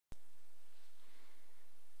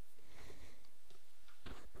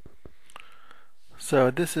So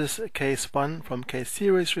this is case 1 from case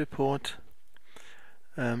series report.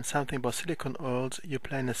 Something about silicone oils. You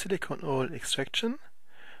plan a silicone oil extraction.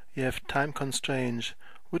 You have time constraint.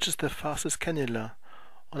 Which is the fastest cannula?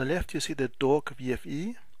 On the left you see the Dork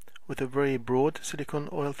VFE with a very broad silicone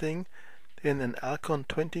oil thing, then an Alcon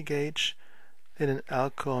 20 gauge, then an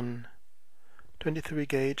Alcon 23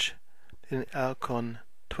 gauge, then an Alcon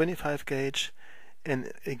 25 gauge,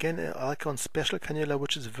 and again an Alcon special cannula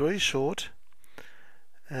which is very short.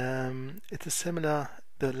 It is similar.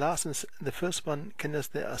 The last and the first one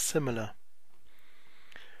cannulas, they are similar.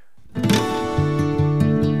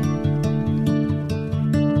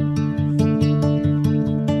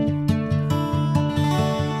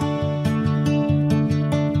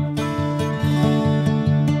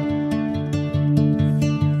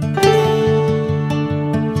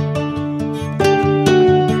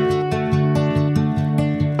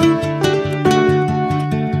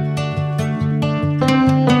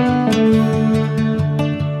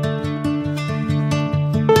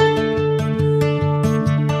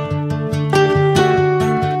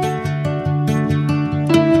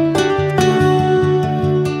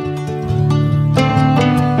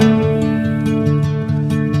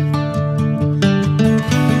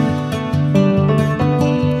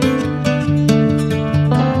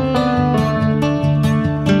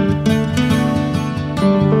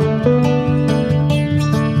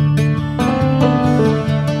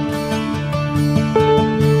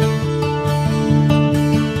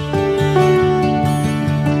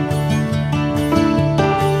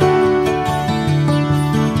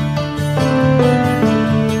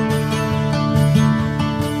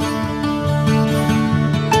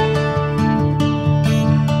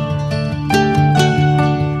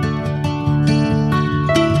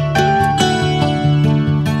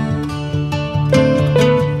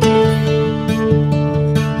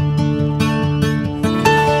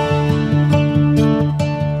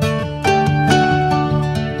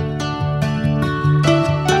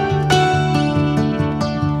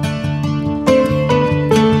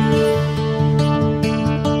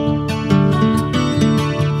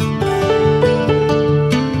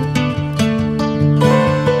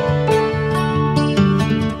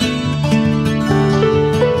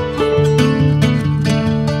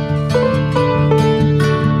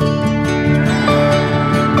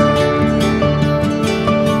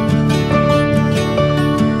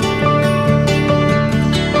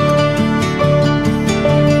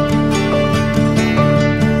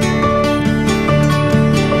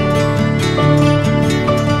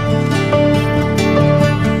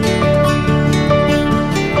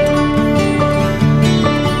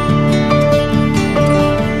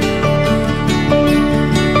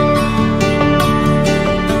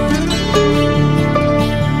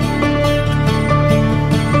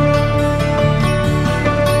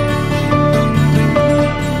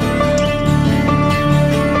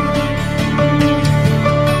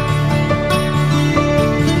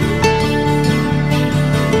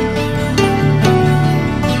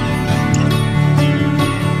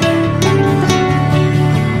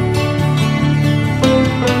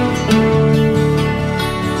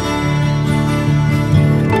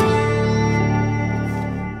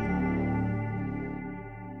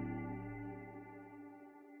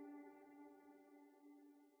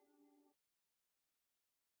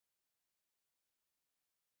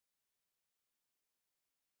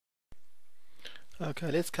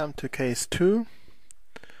 Okay, let's come to case 2.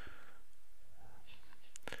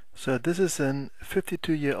 So this is an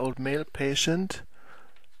 52-year-old male patient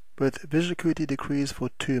with visual acuity decrease for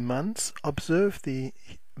 2 months. Observe the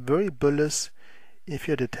very bullous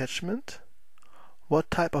inferior detachment.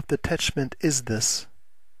 What type of detachment is this?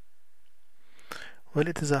 Well,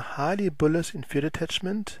 it is a highly bullous inferior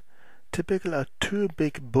detachment. Typical are 2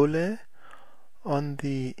 big bullae on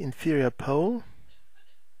the inferior pole.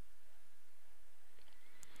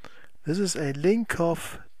 This is a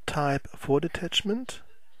Lincoff type 4 detachment,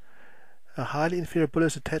 a highly inferior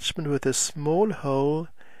bullous detachment with a small hole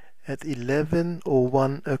at 11 or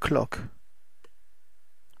 1 o'clock.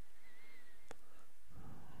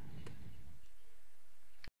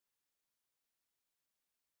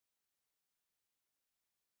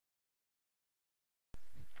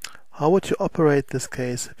 How would you operate this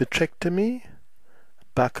case? Vitrectomy,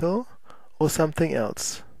 buckle, or something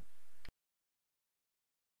else?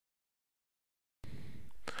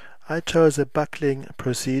 I chose a buckling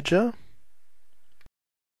procedure.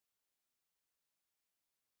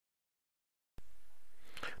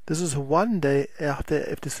 This is 1 day after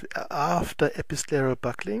episcleral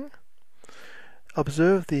buckling.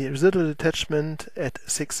 Observe the residual detachment at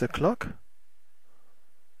 6 o'clock.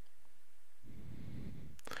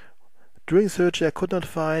 During surgery I could not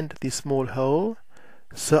find the small hole,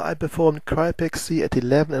 so I performed cryopexy at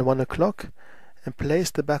 11 and 1 o'clock and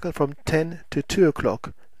placed the buckle from 10 to 2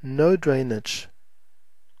 o'clock. No drainage.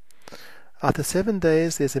 After 7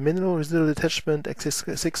 days there's a minimal residual detachment at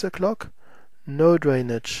 6 o'clock. No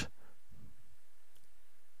drainage.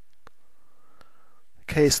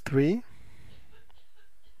 Case 3.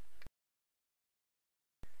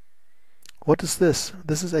 What is this?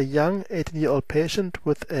 This is a young 18-year-old patient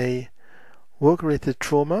with a work-related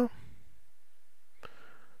trauma.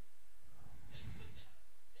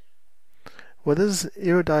 Well, this is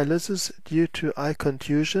iridiolysis due to eye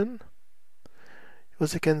contusion. You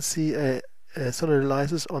also can see a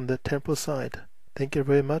sonorilysis on the temporal side. Thank you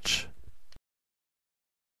very much.